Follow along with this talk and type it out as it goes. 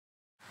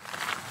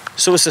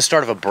So it's the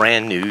start of a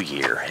brand new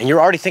year, and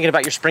you're already thinking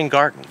about your spring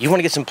garden. You want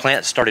to get some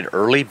plants started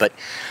early, but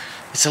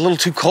it's a little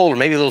too cold or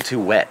maybe a little too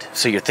wet.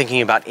 So you're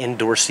thinking about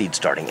indoor seed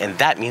starting, and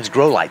that means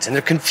grow lights, and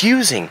they're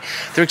confusing.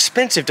 They're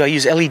expensive. Do I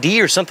use LED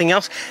or something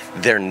else?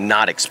 They're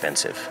not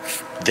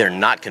expensive. They're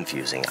not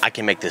confusing. I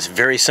can make this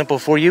very simple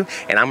for you,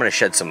 and I'm going to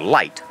shed some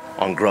light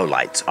on grow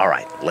lights. All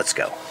right, let's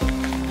go.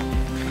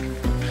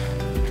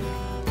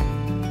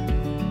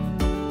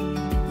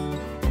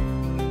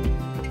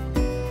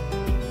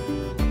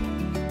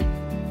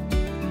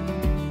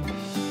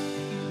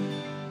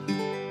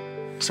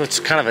 So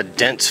it's kind of a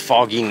dense,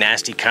 foggy,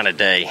 nasty kind of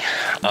day.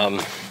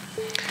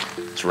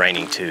 It's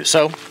raining too.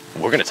 So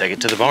we're gonna take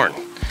it to the barn,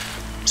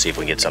 see if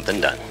we can get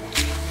something done.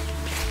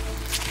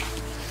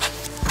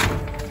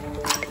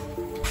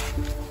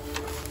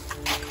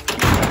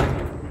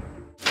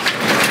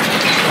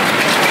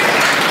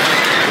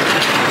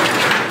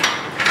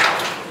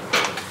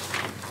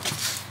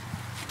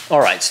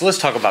 All right, so let's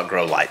talk about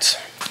grow lights.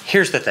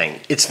 Here's the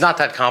thing, it's not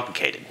that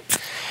complicated.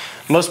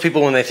 Most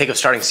people, when they think of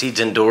starting seeds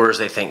indoors,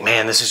 they think,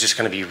 man, this is just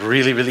gonna be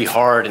really, really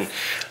hard, and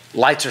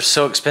lights are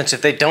so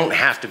expensive. They don't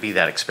have to be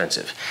that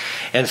expensive.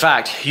 In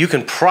fact, you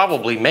can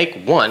probably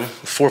make one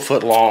 4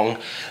 foot long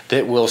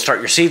that will start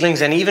your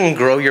seedlings and even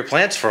grow your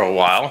plants for a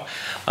while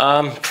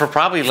for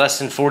probably less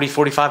than 40,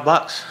 45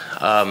 bucks.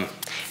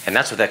 And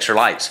that's with extra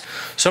lights.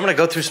 So I'm gonna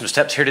go through some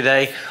steps here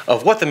today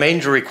of what the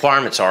major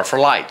requirements are for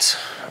lights,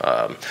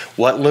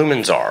 what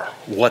lumens are,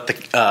 what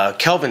the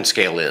Kelvin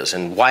scale is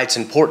and why it's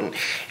important,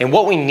 and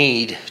what we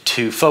need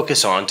to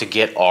focus on to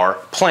get our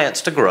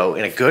plants to grow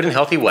in a good and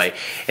healthy way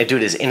and do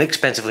it as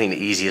inexpensively and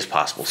easy as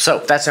possible. So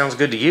if that sounds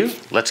good to you,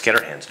 let's get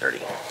our hands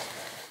dirty.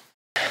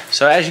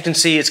 So as you can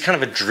see, it's kind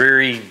of a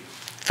dreary,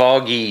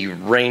 foggy,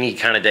 rainy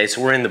kind of day,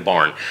 so we're in the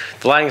barn.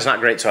 The lighting's not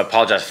great, so I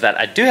apologize for that.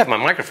 I do have my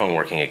microphone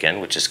working again,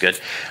 which is good.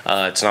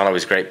 It's not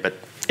always great, but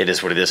it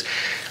is what it is.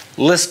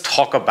 Let's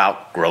talk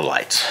about grow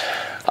lights.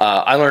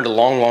 I learned a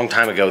long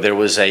time ago, there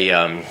was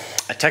a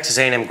Texas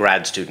A&M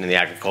grad student in the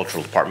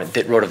agricultural department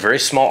that wrote a very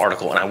small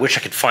article, and I wish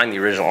I could find the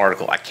original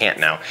article, I can't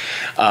now,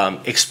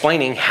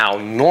 explaining how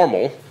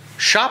normal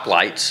shop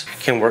lights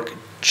can work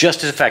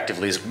just as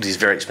effectively as these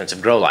very expensive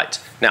grow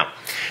lights. Now,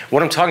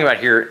 what I'm talking about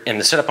here in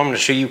the setup I'm going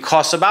to show you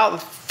costs about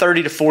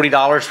 $30 to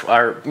 $40,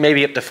 or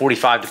maybe up to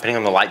 $45 depending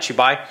on the lights you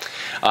buy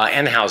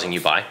and the housing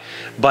you buy.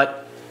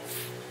 But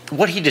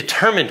what he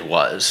determined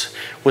was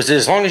that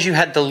as long as you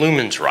had the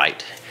lumens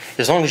right,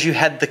 as long as you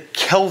had the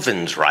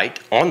Kelvins right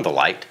on the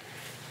light,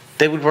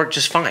 they would work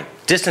just fine.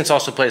 Distance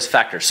also plays a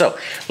factor. So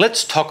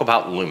let's talk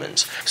about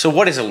lumens. So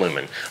what is a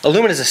lumen? A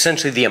lumen is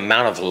essentially the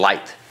amount of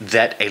light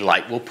that a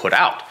light will put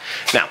out.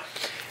 Now,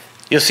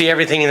 you'll see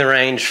everything in the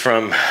range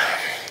from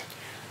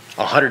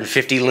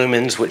 150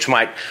 lumens, which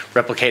might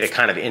replicate a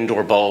kind of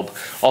indoor bulb,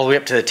 all the way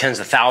up to the tens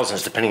of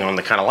thousands, depending on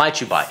the kind of light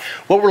you buy.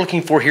 What we're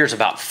looking for here is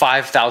about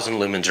 5,000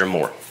 lumens or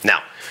more.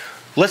 Now,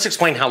 let's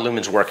explain how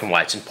lumens work and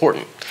why it's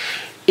important.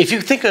 If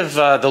you think of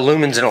the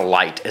lumens in a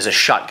light as a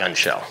shotgun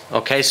shell,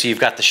 okay, so you've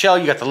got the shell,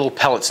 you've got the little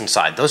pellets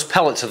inside. Those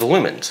pellets are the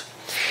lumens.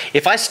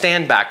 If I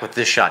stand back with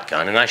this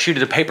shotgun and I shoot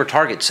at a paper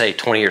target, say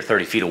 20 or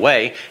 30 feet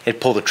away, and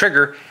pull the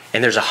trigger,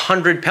 and there's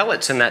 100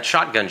 pellets in that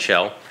shotgun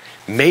shell,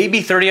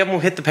 maybe 30 of them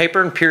will hit the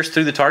paper and pierce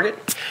through the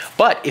target.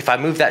 But if I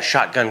move that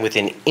shotgun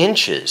within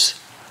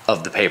inches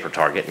of the paper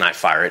target and I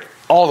fire it,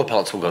 all the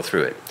pellets will go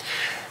through it.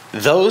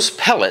 Those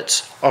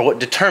pellets are what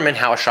determine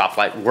how a shop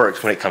light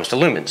works when it comes to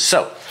lumens.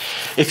 So,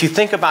 if you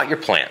think about your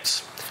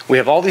plants, we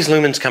have all these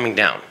lumens coming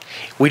down.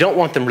 We don't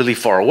want them really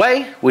far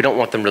away, we don't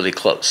want them really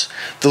close.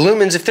 The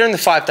lumens, if they're in the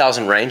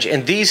 5,000 range,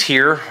 and these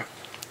here,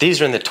 these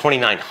are in the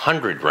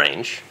 2,900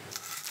 range,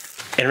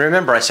 and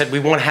remember I said we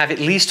want to have at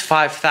least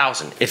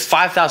 5,000. If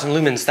 5,000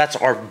 lumens, that's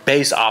our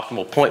base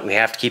optimal point. We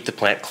have to keep the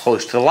plant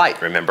close to the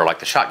light, remember, like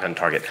the shotgun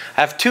target.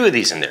 I have 2 of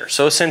these in there,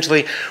 so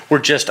essentially we're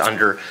just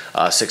under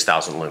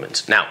 6,000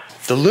 lumens. Now,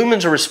 the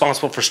lumens are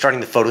responsible for starting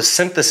the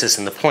photosynthesis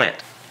in the plant.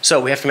 So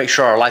we have to make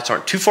sure our lights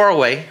aren't too far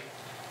away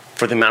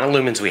for the amount of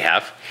lumens we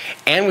have,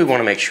 and we want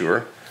to make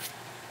sure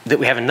that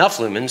we have enough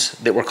lumens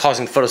that we're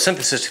causing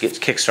photosynthesis to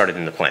get kick-started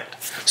in the plant.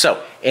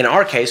 So, in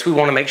our case, we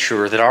want to make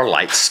sure that our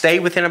lights stay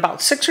within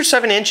about 6 or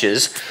 7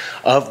 inches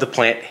of the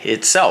plant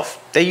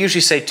itself. They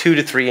usually say 2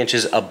 to 3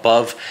 inches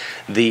above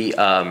the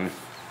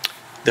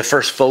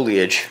first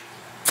foliage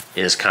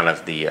is kind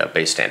of the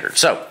base standard.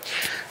 So,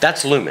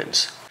 that's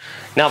lumens.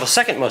 Now, the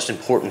second most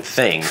important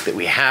thing that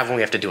we have when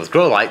we have to deal with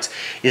grow lights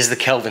is the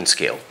Kelvin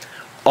scale.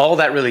 All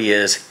that really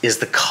is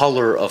the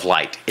color of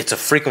light. It's a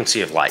frequency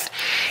of light.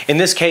 In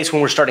this case,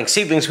 when we're starting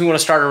seedlings, we want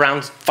to start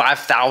around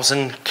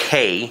 5,000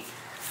 K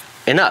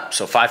and up,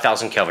 so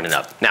 5,000 Kelvin and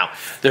up. Now,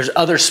 there's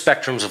other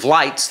spectrums of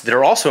lights that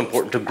are also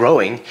important to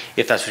growing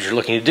if that's what you're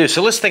looking to do.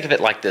 So let's think of it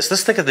like this.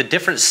 Let's think of the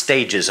different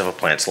stages of a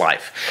plant's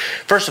life.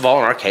 First of all,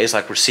 in our case,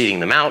 like we're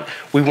seeding them out,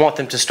 we want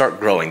them to start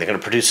growing. They're going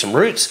to produce some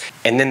roots,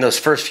 and then those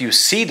first few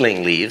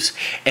seedling leaves,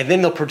 and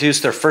then they'll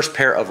produce their first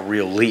pair of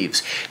real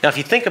leaves. Now, if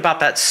you think about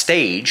that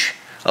stage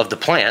of the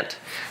plant,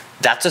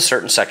 That's a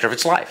certain sector of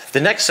its life.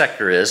 The next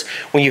sector is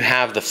when you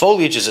have the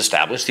foliage is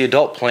established, the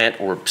adult plant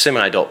or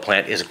semi-adult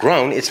plant is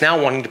grown, it's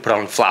now wanting to put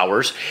on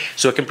flowers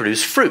so it can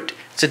produce fruit.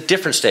 It's a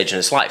different stage in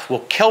its life.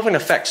 Well, Kelvin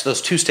affects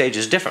those two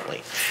stages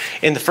differently.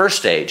 In the first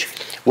stage,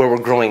 where we're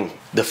growing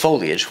the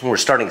foliage, when we're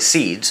starting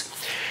seeds,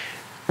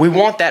 we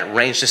want that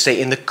range to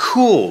stay in the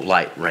cool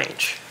light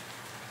range.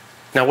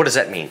 Now, what does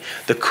that mean?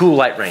 The cool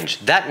light range.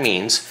 That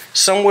means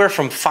somewhere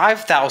from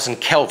 5,000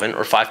 Kelvin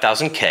or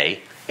 5,000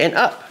 K and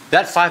up.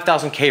 That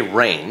 5,000 K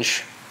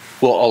range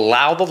will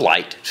allow the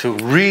light to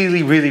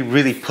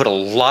really put a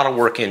lot of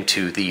work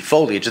into the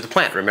foliage of the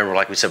plant. Remember,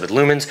 like we said with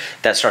lumens,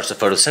 that starts the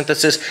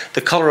photosynthesis.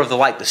 The color of the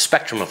light, the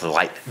spectrum of the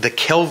light, the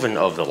Kelvin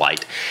of the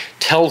light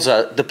tells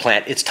the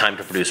plant it's time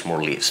to produce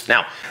more leaves.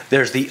 Now,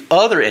 there's the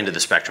other end of the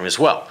spectrum as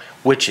well,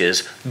 which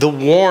is the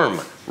warm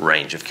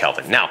range of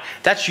Kelvin. Now,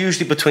 that's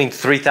usually between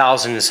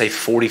 3,000 and say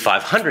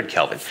 4,500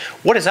 Kelvin.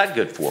 What is that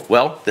good for?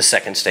 Well, the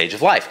second stage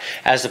of life.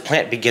 As the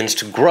plant begins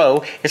to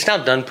grow, it's now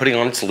done putting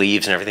on its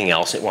leaves and everything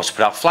else. It wants to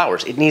put out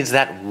flowers. It needs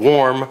that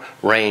warm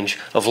range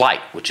of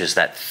light, which is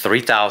that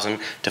 3,000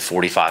 to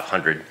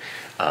 4,500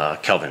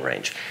 Kelvin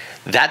range.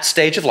 That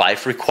stage of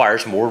life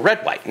requires more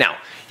red-white. Now,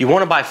 you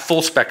want to buy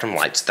full spectrum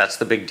lights. That's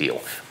the big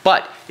deal.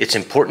 But it's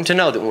important to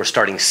know that when we're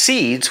starting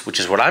seeds, which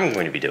is what I'm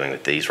going to be doing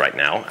with these right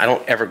now, I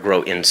don't ever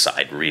grow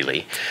inside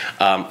really.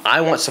 I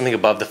want something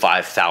above the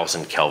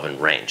 5,000 Kelvin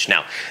range.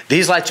 Now,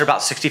 these lights are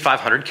about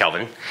 6,500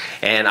 Kelvin,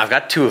 and I've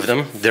got two of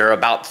them. They're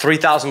about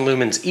 3,000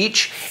 lumens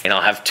each, and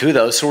I'll have two of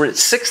those, so we're at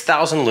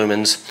 6,000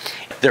 lumens.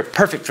 They're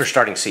perfect for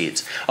starting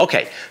seeds.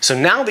 Okay, so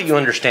now that you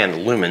understand the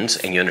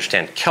lumens and you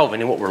understand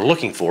Kelvin and what we're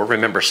looking for,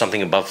 remember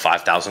something above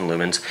 5,000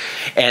 lumens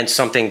and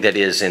something that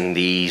is in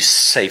the,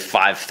 say,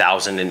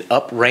 5,000 and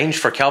up range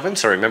for Kelvin.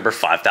 So remember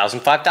 5,000,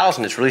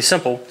 5,000, it's really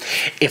simple.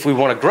 If we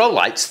want to grow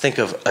lights, think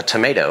of a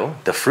tomato.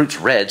 The fruit's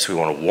red, so we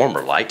want a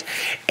warmer light.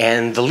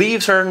 And the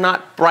leaves are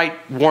not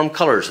bright, warm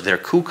colors, they're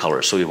cool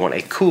colors, so we want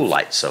a cool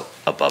light. So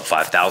above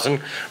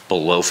 5,000,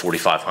 below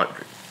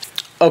 4,500.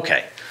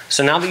 Okay.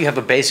 So now that you have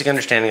a basic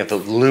understanding of the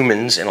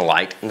lumens in a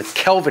light and the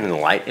Kelvin in a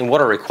light and what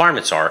our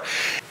requirements are,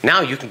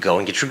 now you can go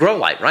and get your grow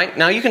light, right?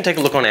 Now you can take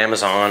a look on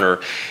Amazon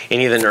or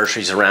any of the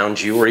nurseries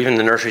around you or even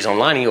the nurseries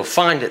online and you'll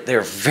find that they're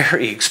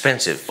very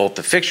expensive, both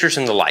the fixtures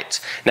and the lights.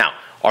 Now,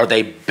 are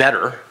they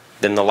better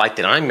than the light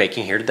that I'm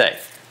making here today?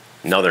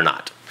 No, they're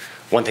not.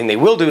 One thing they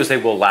will do is they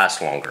will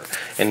last longer.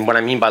 And what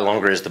I mean by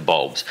longer is the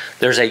bulbs.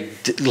 There's a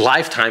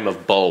lifetime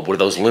of bulb where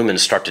those lumens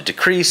start to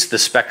decrease, the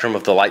spectrum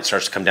of the light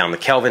starts to come down the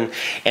Kelvin,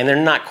 and they're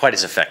not quite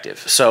as effective.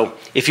 So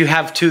if you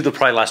have two, they'll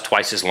probably last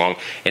twice as long.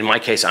 In my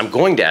case, I'm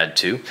going to add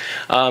two.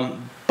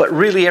 But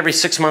really every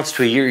 6 months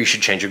to a year, you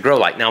should change your grow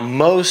light. Now,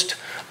 most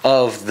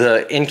of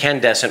the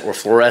incandescent or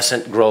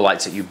fluorescent grow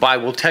lights that you buy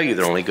will tell you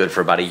they're only good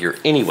for about a year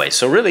anyway.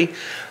 So really,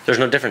 there's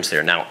no difference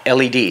there. Now,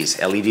 LEDs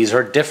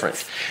are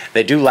different.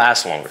 They do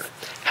last longer.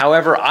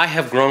 However, I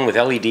have grown with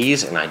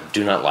LEDs and I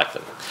do not like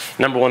them.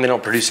 Number one, they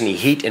don't produce any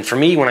heat. And for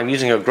me, when I'm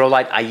using a grow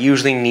light, I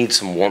usually need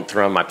some warmth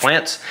around my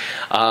plants.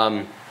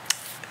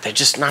 They're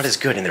just not as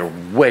good and they're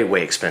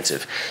way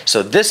expensive.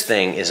 So this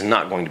thing is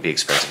not going to be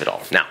expensive at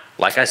all. Now,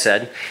 like I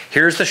said,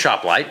 here's the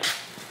shop light.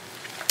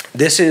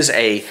 This is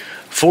a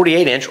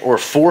 48 inch or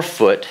 4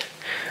 foot,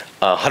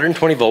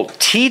 120 volt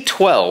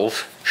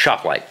T12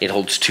 shop light. It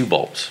holds 2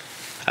 bulbs.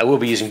 I will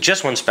be using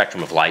just one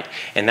spectrum of light,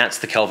 and that's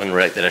the Kelvin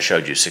rate that I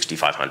showed you,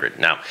 6,500.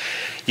 Now,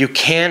 you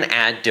can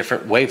add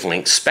different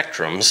wavelength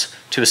spectrums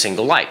to a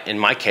single light. In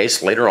my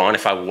case, later on,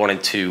 if I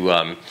wanted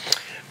to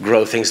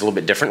grow things a little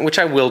bit different, which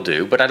I will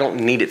do, but I don't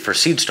need it for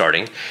seed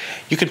starting,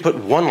 you can put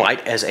one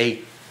light as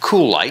a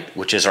cool light,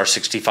 which is our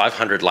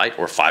 6,500 light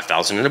or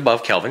 5,000 and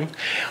above Kelvin,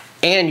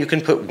 and you can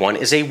put one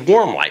as a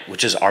warm light,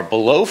 which is our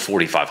below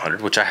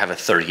 4,500, which I have a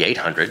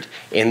 3,800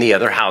 in the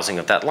other housing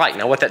of that light.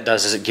 Now what that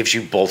does is it gives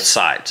you both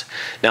sides.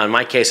 Now in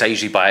my case, I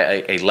usually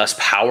buy a less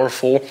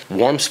powerful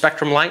warm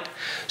spectrum light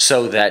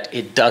so that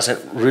it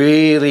doesn't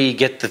really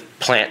get the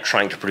plant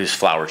trying to produce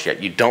flowers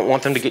yet. You don't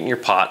want them to get in your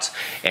pots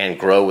and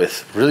grow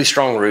with really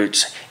strong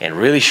roots and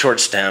really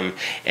short stem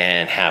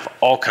and have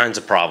all kinds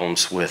of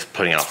problems with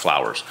putting out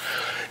flowers.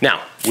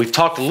 Now, we've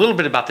talked a little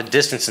bit about the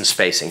distance and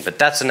spacing, but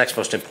that's the next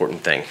most important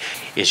thing,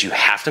 is you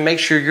have to make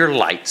sure your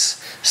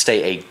lights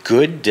stay a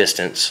good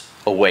distance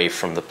away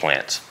from the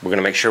plants. We're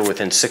gonna make sure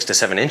within 6 to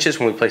 7 inches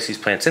when we place these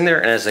plants in there,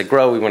 and as they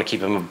grow, we wanna keep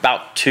them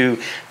about 2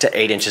 to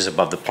 8 inches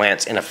above the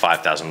plants in a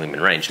 5,000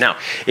 lumen range. Now,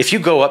 if you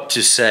go up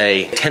to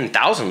say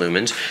 10,000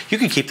 lumens, you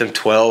can keep them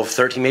 12,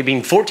 13, maybe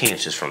even 14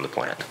 inches from the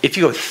plant. If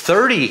you go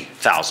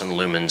 30,000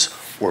 lumens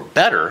or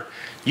better,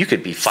 you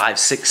could be 5,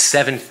 6,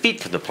 7 feet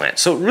from the plant.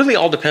 So it really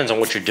all depends on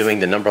what you're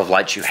doing, the number of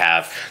lights you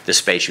have, the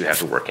space you have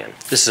to work in.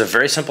 This is a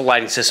very simple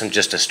lighting system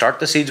just to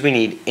start the seeds we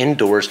need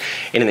indoors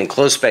in an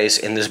enclosed space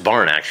in this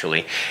barn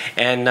actually,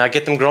 and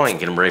get them growing,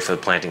 get them ready for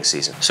the planting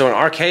season. So in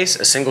our case,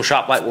 a single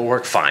shop light will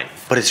work fine,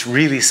 but it's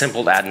really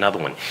simple to add another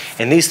one.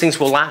 And these things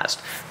will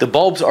last. The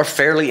bulbs are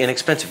fairly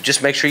inexpensive.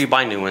 Just make sure you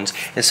buy new ones.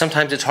 And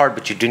sometimes it's hard,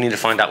 but you do need to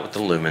find out what the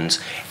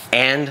lumens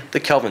and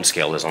the Kelvin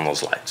scale is on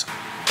those lights.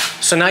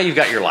 So now you've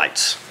got your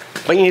lights.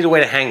 but you need a way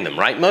to hang them,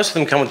 right? Most of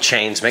them come with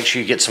chains. Make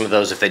sure you get some of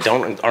those if they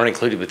aren't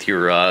included with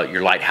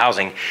your light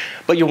housing,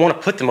 but you'll want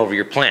to put them over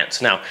your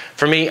plants. Now,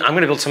 for me, I'm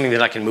going to build something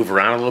that I can move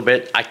around a little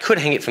bit. I could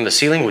hang it from the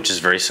ceiling, which is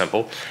very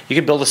simple. You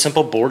could build a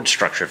simple board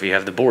structure if you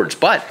have the boards,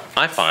 but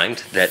I find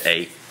that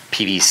a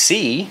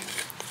PVC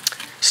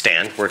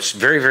stand works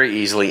very, very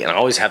easily, and I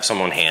always have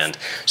some on hand.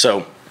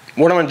 So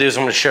what I'm going to do is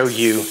I'm going to show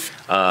you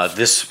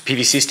this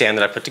PVC stand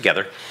that I put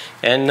together,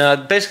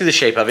 and basically the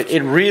shape of it.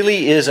 It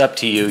really is up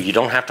to you. You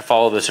don't have to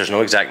follow this. There's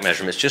no exact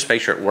measurements. Just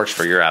make sure it works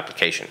for your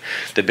application.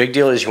 The big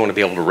deal is you want to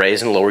be able to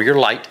raise and lower your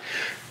light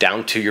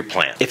down to your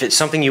plant. If it's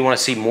something you want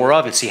to see more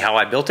of and see how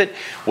I built it,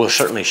 we'll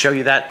certainly show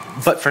you that.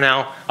 But for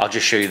now, I'll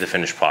just show you the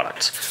finished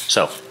products.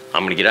 So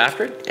I'm going to get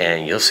after it,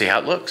 and you'll see how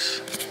it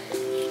looks.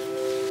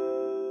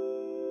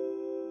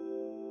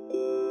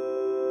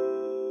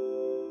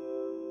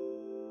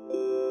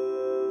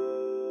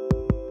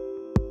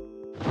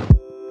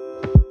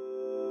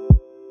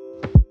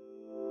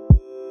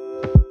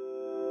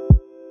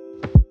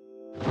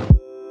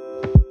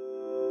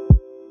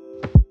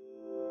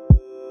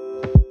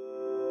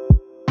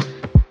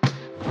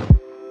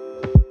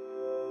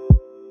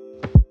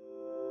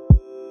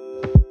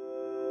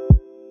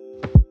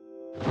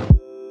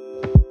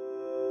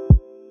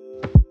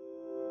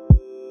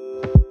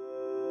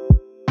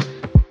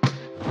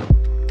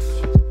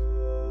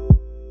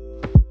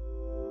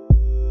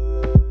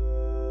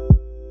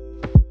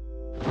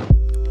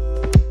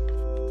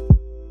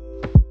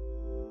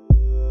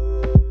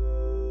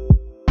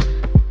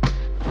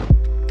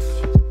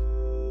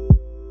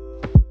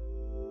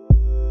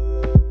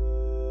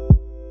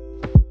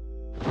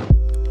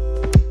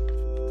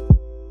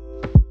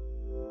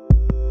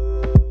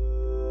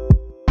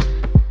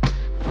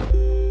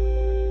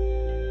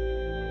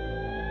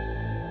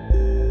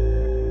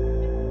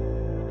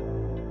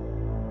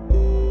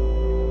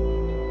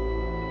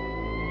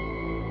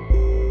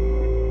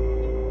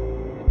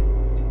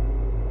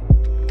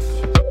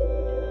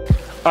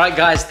 All right,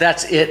 guys,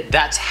 that's it.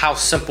 That's how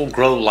simple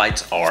grow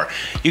lights are.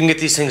 You can get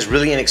these things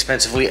really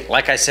inexpensively.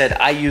 Like I said,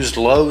 I used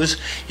Lowe's.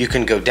 You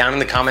can go down in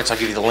the comments. I'll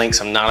give you the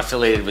links. I'm not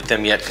affiliated with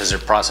them yet because their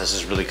process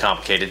is really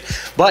complicated,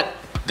 but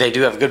they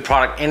do have a good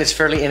product and it's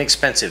fairly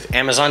inexpensive.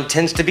 Amazon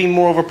tends to be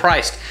more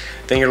overpriced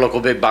than your local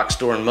big box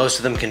store, and most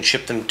of them can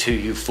ship them to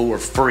you for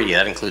free.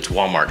 That includes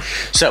Walmart.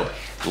 So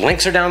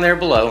links are down there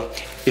below.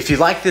 If you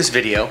like this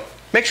video,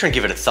 make sure and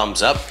give it a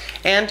thumbs up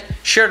and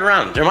share it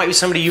around. There might be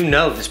somebody you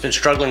know that's been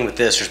struggling with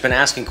this, or has been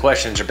asking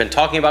questions, or been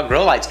talking about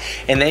grow lights,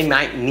 and they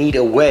might need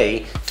a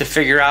way to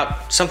figure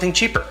out something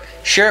cheaper.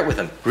 Share it with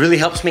them. It really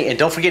helps me. And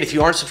don't forget, if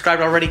you aren't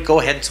subscribed already, go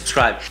ahead and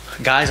subscribe.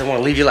 Guys, I want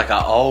to leave you like I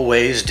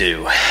always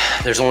do.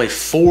 There's only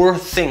 4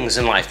 things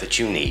in life that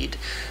you need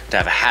to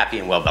have a happy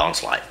and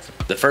well-balanced life.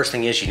 The first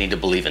thing is you need to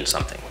believe in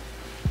something.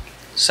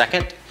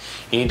 Second,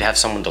 you need to have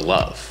someone to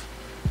love.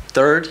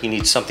 Third, you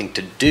need something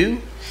to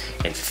do.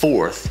 And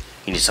fourth,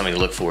 you need something to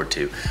look forward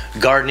to.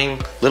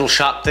 Gardening, little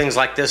shop things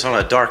like this on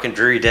a dark and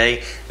dreary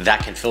day,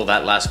 that can fill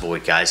that last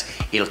void, guys.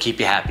 It'll keep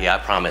you happy, I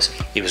promise.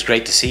 It was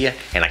great to see you,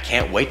 and I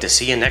can't wait to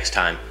see you next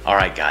time. All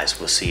right, guys,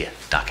 we'll see you.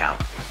 Doc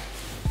out.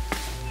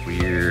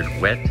 Weird,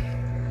 wet,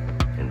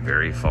 and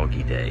very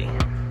foggy day.